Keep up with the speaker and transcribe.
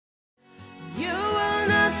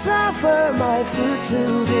not suffer my foot to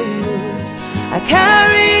be moved. I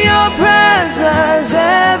carry your presence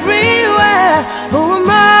everywhere. Oh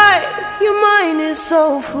my, your mind is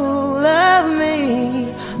so full of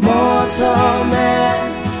me. Mortal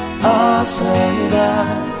man, awesome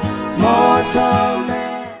God, mortal man.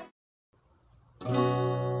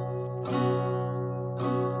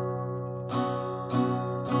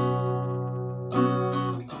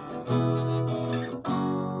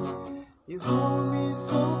 You hold me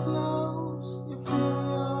so close, you feel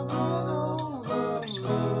your breath over me.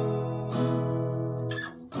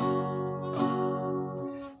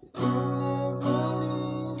 You never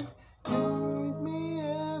leave, you're with me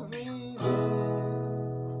every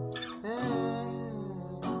day.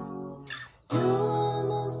 You will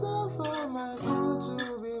not suffer my foot to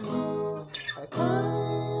be moved. I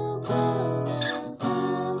carry your presence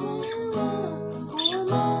everywhere. Oh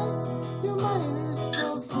my, your mind is so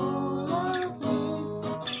full of me.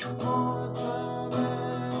 Mortal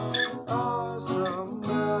man, awesome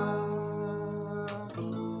God.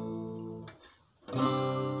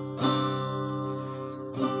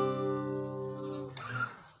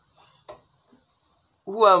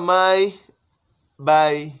 Who Am I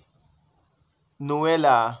by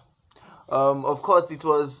Noella. Of course it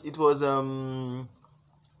was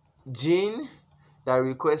Jean that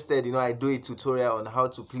requested, I do a tutorial on how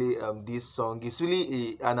to play this song. It's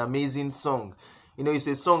really an amazing song. It's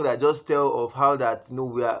a song that just tell of how that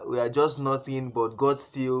we are just nothing, but God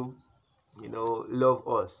still love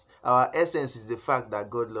us. Our essence is the fact that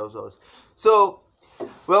God loves us. So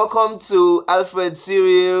welcome to Alfred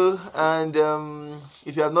Cyril, and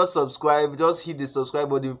if you have not subscribed, just hit the subscribe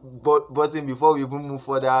button before we even move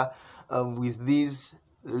further with this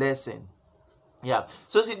lesson. Yeah,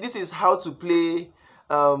 so see, this is how to play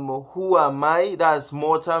Who Am I? That's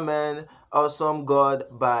Mortal Man, Awesome God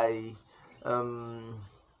by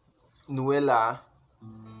Noella.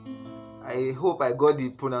 I hope I got the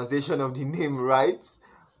pronunciation of the name right,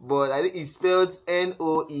 but I think it's spelled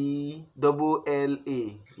Noella.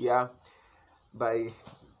 Yeah,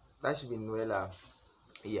 that should be Noella.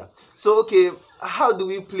 Yeah. So okay, how do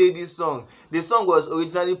we play this song? The song was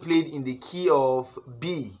originally played in the key of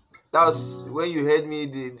B. That was when you heard me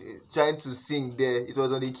trying to sing there. It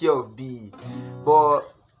was on the key of B. But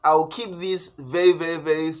I'll keep this very, very,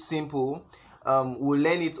 very simple. We'll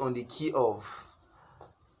learn it on the key of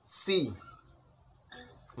C.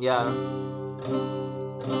 Yeah.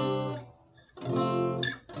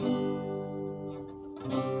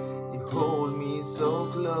 You hold me so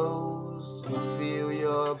close, you feel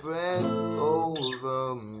your breath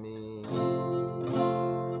over me.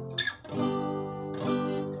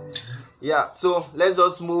 Yeah, so let's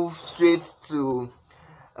just move straight to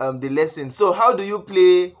the lesson. So how do you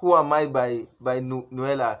play Who Am I by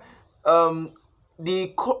Noella?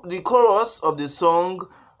 The chorus of the song,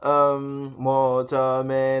 Mortal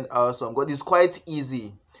Man, Awesome God, is quite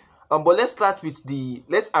easy. But let's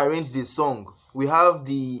arrange the song. We have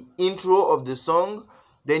the intro of the song,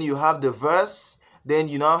 then you have the verse, then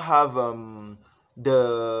you now have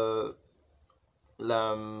the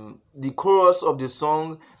chorus of the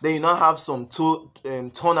song, then you now have some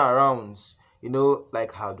turnarounds,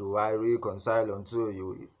 like how do I reconcile unto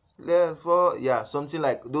you, therefore, yeah, something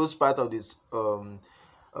like those part of this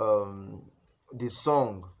this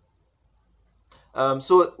song.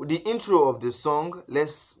 So the intro of the song,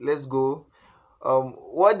 let's go.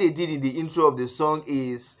 What they did in the intro of the song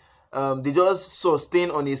is they just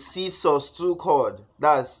sustain on a C sus2 chord.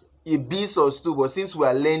 That's a B sus2, but since we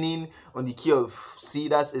are learning on the key of C,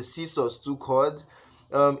 that's a C sus2 chord.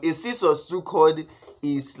 A C sus2 chord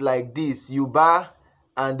is like this: you bar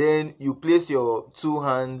and then you place your two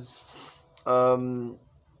hands.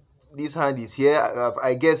 This hand is here.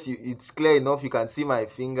 I guess it's clear enough. You can see my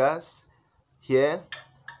fingers here,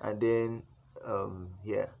 and then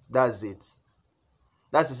here. That's it.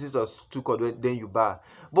 That's the C sus2 chord. Then you bar.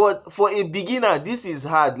 But for a beginner, this is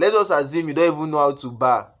hard. Let's just assume you don't even know how to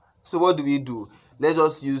bar. So what do? Let's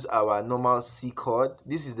just use our normal C chord.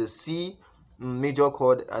 This is the C major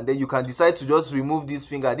chord, and then you can decide to just remove this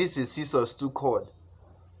finger. This is C sus2 chord.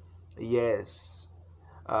 Yes.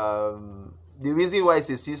 The reason why it's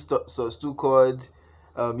a C sus2 chord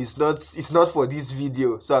it's not for this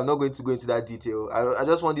video, so I'm not going to go into that detail. I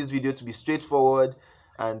just want this video to be straightforward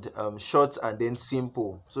and short and then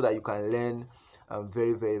simple, so that you can learn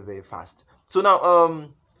very, very, very fast. So now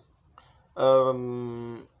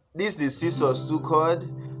this is the C sus2 chord.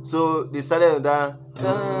 So they started on that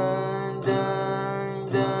dun,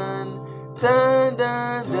 dun, dun, dun,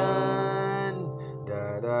 dun, dun,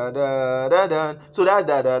 da, da, da, da, da. So that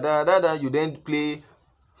da, da, da, da, da, you then play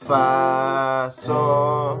fa,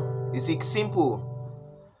 sol. You see, simple.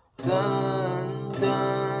 Dun,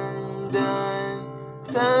 dun, dun,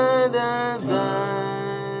 dun, dun,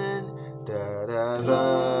 dun, dun, dun,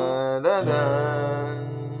 dun, dun, dun.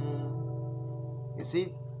 You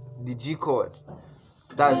see, the G chord.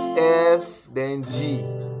 That's F, then G.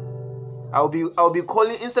 I'll be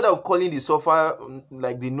calling, instead of calling the sofa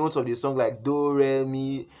like the notes of the song like do, re,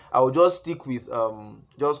 mi, I'll just stick with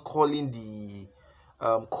just calling the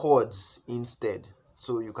chords instead,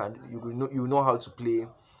 so you know how to play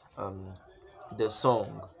the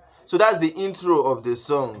song. So that's the intro of the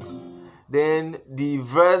song. Then the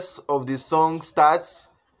verse of the song starts.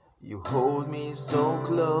 You hold me so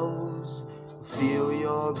close, feel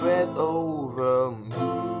your breath over me.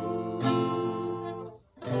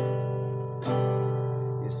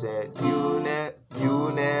 Said you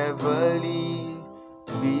never leave,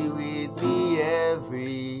 be with me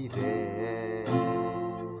every day.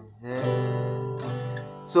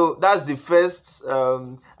 So that's the first.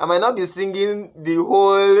 I might not be singing the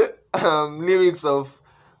whole lyrics of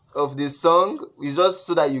the song. It's just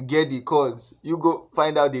so that you get the chords. You go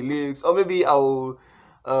find out the lyrics, or maybe I'll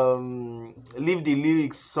leave the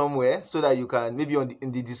lyrics somewhere so that you can, maybe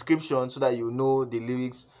in the description, so that you know the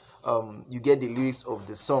lyrics. You get the lyrics of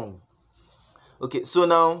the song. Okay, so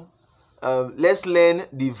now let's learn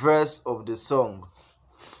the verse of the song.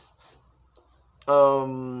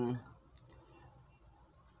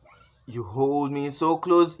 You hold me so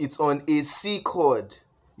close. It's on a C chord.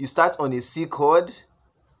 You start on a C chord.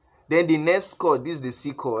 Then the next chord, this is the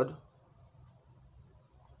C chord.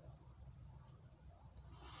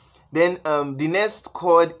 Then the next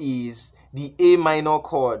chord is the A minor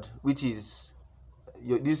chord, which is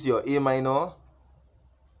this is your A minor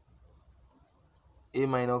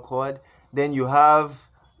chord. Then you have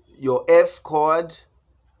your F chord.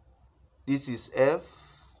 This is F.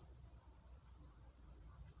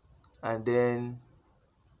 And then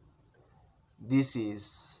this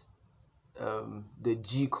is the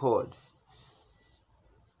G chord.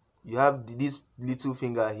 You have this little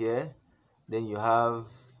finger here. Then you have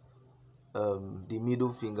the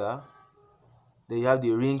middle finger. Then you have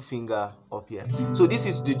the ring finger up here. So this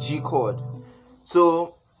is the G chord.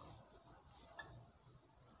 So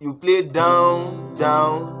you play down,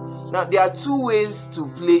 down. Now there are two ways to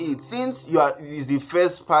play it. Since is the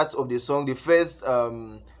first part of the song, the first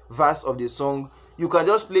verse of the song, you can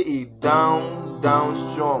just play it down, down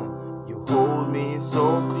strum. You hold me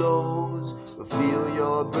so close, you feel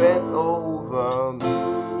your breath over me.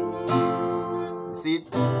 You see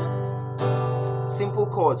it? Simple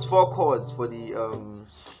chords, 4 chords for the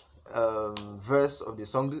verse of the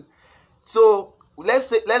song. So let's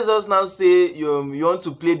just now say you want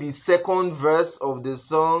to play the second verse of the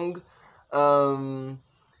song.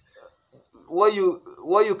 What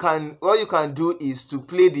you can do is to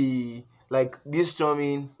play the, like, this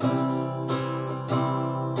strumming.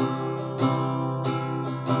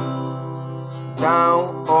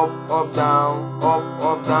 Down, up, down,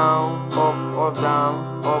 up, down, up,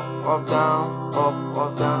 down, up, down,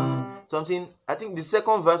 up, down. Something, I think the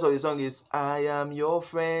second verse of the song is, I am your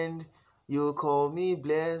friend, you call me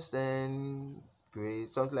blessed and great,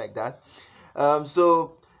 something like that.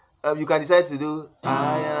 So you can decide to do,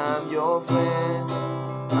 I am your friend,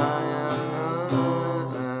 I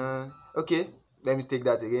am okay, let me take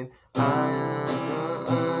that again. I am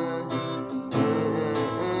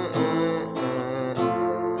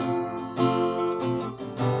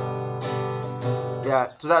yeah,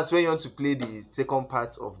 so that's when you want to play the second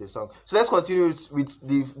part of the song. So let's continue with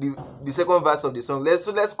the second verse of the song.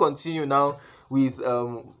 Let's continue now with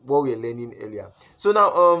what we were learning earlier. So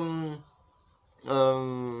now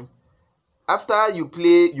after you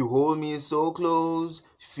play, you hold me so close,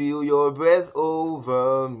 feel your breath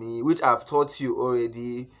over me, which I've taught you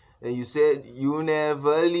already. And you said you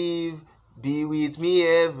never leave, be with me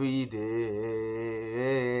every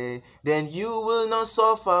day. Then you will not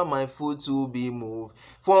suffer my foot to be moved.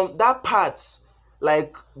 From that part,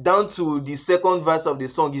 like down to the second verse of the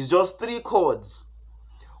song, is just 3 chords.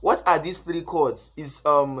 What are these 3 chords? Is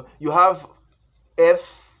you have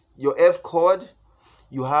F, your F chord,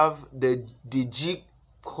 you have the G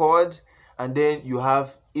chord, and then you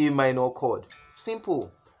have A minor chord.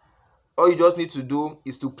 Simple. All you just need to do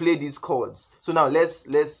is to play these chords. So now let's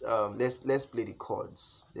play the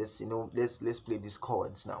chords. Let's play these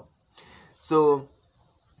chords now. So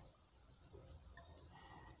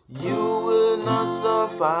you will not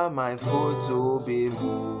suffer my foot to be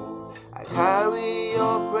moved. I carry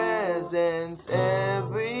your presence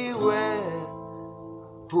everywhere.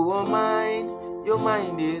 Who am I? Your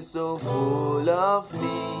mind is so full of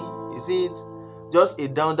me. You see it? just a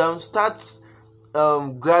down. Start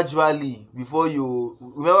gradually before you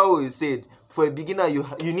remember what we said. For a beginner, you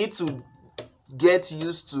need to get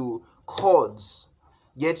used to chords.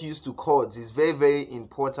 Get used to chords. It's very, very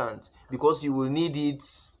important because you will need it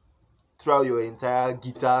throughout your entire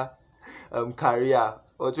guitar career,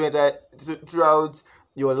 or throughout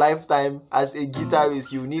your lifetime as a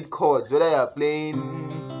guitarist. You need chords, whether you are playing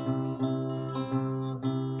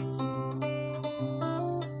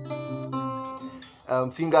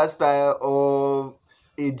finger style or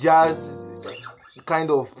a jazz kind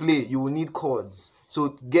of play. You will need chords, so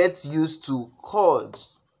get used to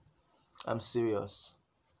chords. I'm serious.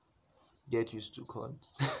 Get used to chords.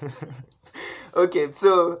 Okay,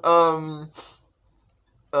 so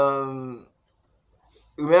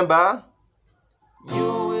remember, you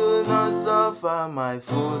will not suffer my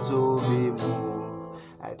foot to be moved.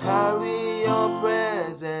 I carry your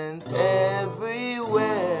presence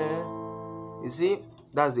everywhere. You see,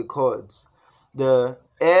 that's the chords. The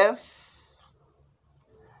F,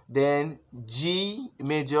 then G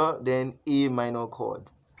major, then A minor chord.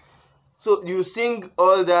 So you sing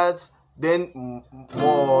all that, then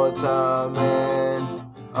mortal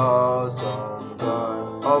man, awesome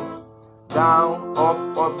God, up, down,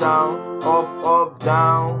 up, down, up,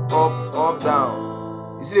 down, up,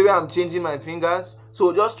 down. You see the way I'm changing my fingers?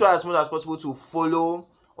 So just try as much as possible to follow,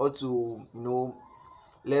 or to,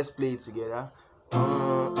 let's play it together.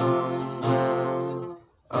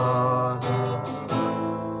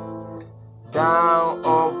 Down,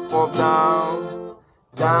 up, down,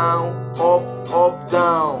 down, up,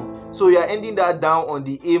 down. So you are ending that down on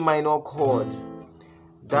the A minor chord.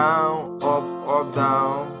 Down, up,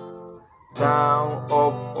 down, down,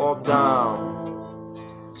 up,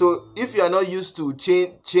 down. So if you are not used to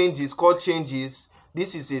changes, chord changes,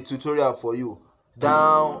 this is a tutorial for you.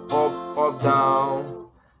 Down, up, down,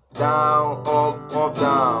 down, up,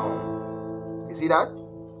 down. You see that?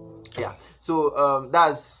 Yeah. So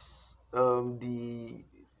that's the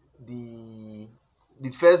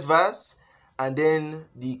first verse, and then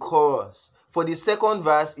the chorus. For the second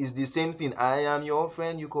verse is the same thing. I am your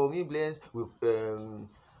friend, you call me blessed.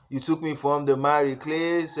 You took me from the miry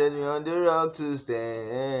clay, set me on the rock to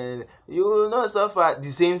stand. You will not suffer.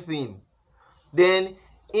 The same thing. Then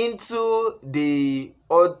into the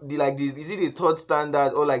is it the third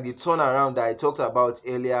standard, or like the turnaround that I talked about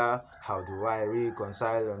earlier? How do I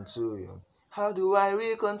reconcile unto you? How do I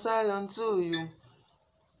reconcile unto you?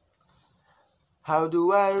 How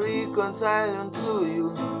do I reconcile unto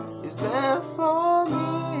you? It's there for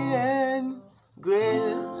me and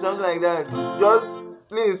grace. Something like that. Just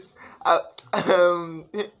please, I'm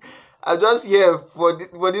just here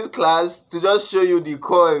for this class to just show you the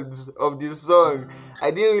chords of this song. I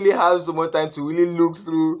didn't really have so much time to really look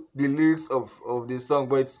through the lyrics of the song,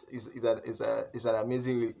 but it's an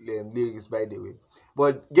amazing lyrics, by the way.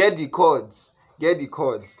 But get the chords.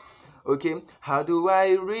 Okay, how do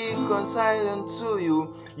I reconcile unto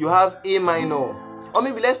you? You have A minor. Or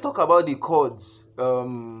maybe let's talk about the chords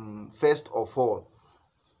first of all.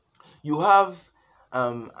 You have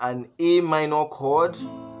an A minor chord.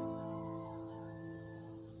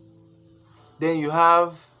 Then you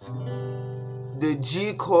have the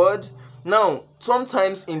G chord. Now,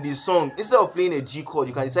 sometimes in the song, instead of playing a G chord,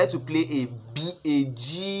 you can decide to play a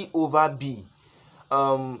G over B.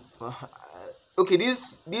 Okay,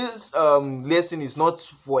 this lesson is not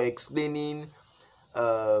for explaining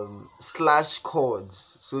slash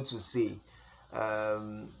chords, so to say.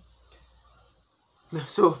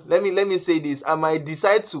 So let me say this. I might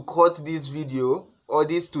decide to cut this video or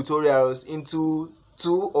these tutorials into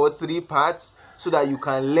 2 or 3 parts, so that you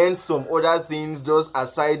can learn some other things just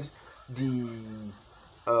aside the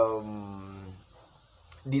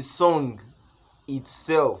song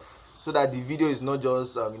itself, so that the video is not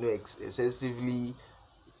just excessively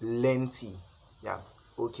lengthy. Yeah,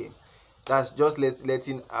 okay, that's just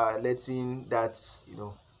letting that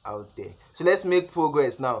out there. So let's make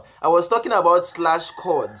progress now. I was talking about slash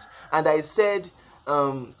chords, and I said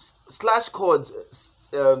slash chords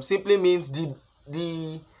simply means the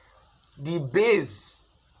base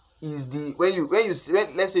is when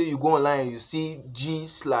let's say you go online and you see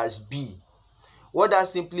G/B. What that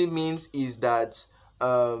simply means is that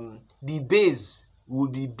the base will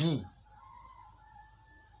be B.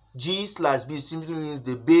 G/B simply means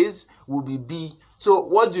the base will be B. So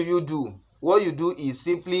what do? What you do is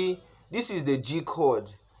simply, this is the G chord,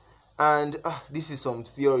 and this is some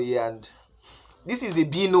theory, and this is the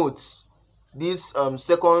B note. This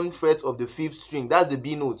second fret of the 5th string, that's the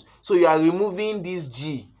B note. So you are removing this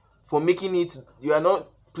G for making it, you are not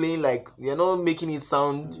playing like, you're not making it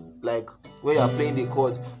sound like when you're playing the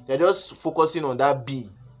chord. You're just focusing on that B.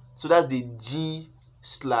 So that's the G/B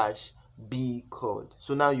chord.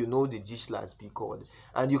 So now you know the G/B chord,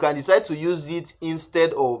 and you can decide to use it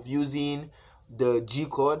instead of using the G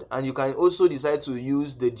chord, and you can also decide to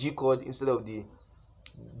use the G chord instead of the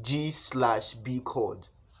G/B chord.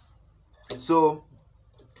 So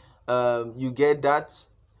you get that.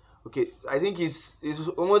 Okay, I think it's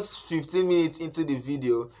almost 15 minutes into the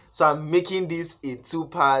video, so I'm making this a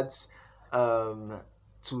 2-part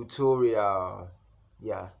tutorial.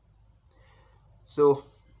 Yeah, so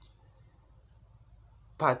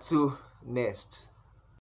part 2 next.